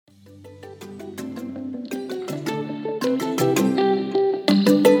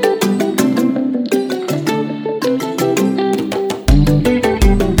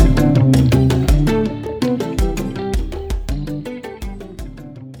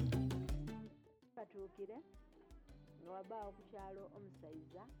katuukire nga wabaawo ku kyalo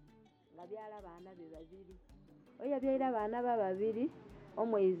omusaiza nga byala baana be babiri. Oyo yabyalira baana ba babiri,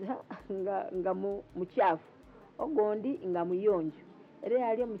 omweiza nga mukyafu, ogundi nga muyonjo, era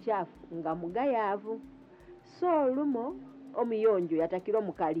yali omukyafu nga mugayaavu. So olumo omuyonjo yatakira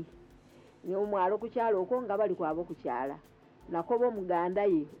omukali omwalo ku kyalo okwo nga bali kwabo ku kyala nakoba omuganda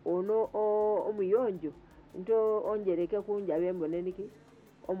ye ono omuyonjo nto onjereke kunjabe embone niki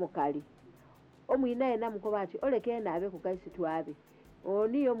omukali omwina ye namukoba ati oleke naabe ku kaisi twabe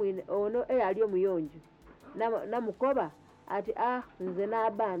oniyo mwina ono eyali omuyonjo namukoba ati nze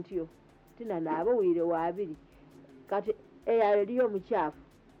naaba ntyo tina naabo wire wabiri kati eyali omukyafu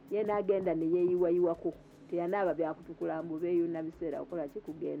ye nagenda neyeyiwayiwako teyanaaba byakutukula mbu beeyuna biseera okola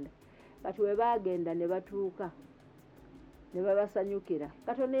kikugenda kati we bagenda ne batuuka ne babasanyukira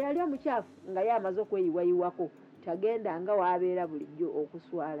Katonda yali omukyafu nga yamaze okweyiwayiwako tagenda nga wabeera bulijjo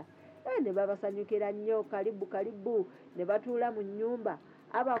okuswala ne babasanyukira nnyo kalibu ne batuula mu nnyumba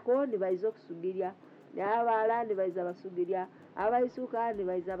abako ne bayiza okusugirya n'abaala ne bayiza basugirya abayisuka ne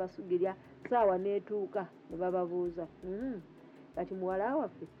bayiza basugirya saawa neetuuka ne bababuuza kati muwala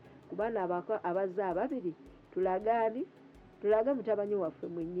waffe kubana abazza ababiri tulage mutabanyi waffe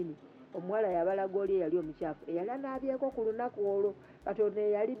mwennyini omuwala yabalaga oli eyali omukyafu eyali anaabyeko ku lunaku olwo Katonda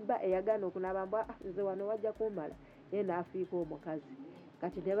eyali bba eyagaana okunaba mbu nze wano wajja kummala naye naafiika omukazi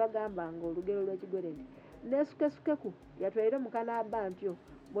kati ne bagamba nga olugero lw'ekigwere nti neesukesukeku yatwaire mukanaaba ntyo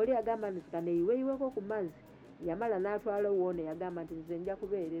bw'oli yagamba nti kaneeyiweeyiweko ku mazzi yamala n'atwala owoono yagamba nti nze nja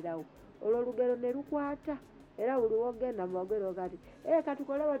kubeererawo olwo olugero ne lukwata era buli wogenda mu bagwero kati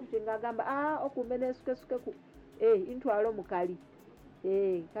katukole watuti ng'agamba okumbe neesukesukeku ntwala omukali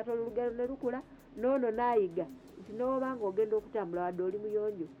kati olugero ne lukula noono naayiga nti n'obanga ogenda okutambula wadde oli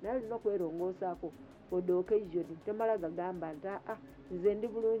muyonjo naye olina okwerongoosaako wadde occasion tomala gagamba nti nze ndi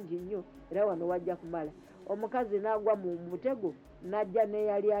bulungi nnyo era wano wajja kumala omukazi n'agwa mu mutego n'ajja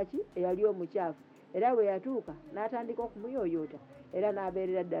n'eyali eyali omukyafu era bwe yatuuka n'atandika okumuyooyoota era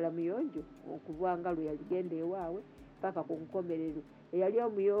n'abeerera ddala muyonjo okuva nga lwe yaligenda ewaabwe paka ku nkomerero eyali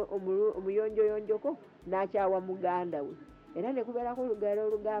omuyonjoyonjoko n'akyawa muganda we era ne kubeerako olugero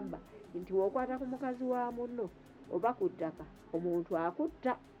olugamba nti w'okwata ku mukazi wa munno oba ku ttaka omuntu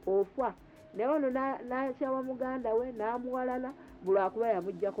akutta ofa naye ono n'akyawa muganda we n'amuwalana bulwakuba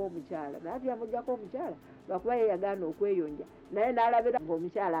yamuggyako omukyala naye ati yamuggyako omukyala lwakuba ye yagaana okweyonja naye n'alabira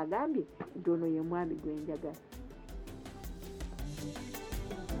ng'omukyala agambye nti ono ye mwami gwe njagala.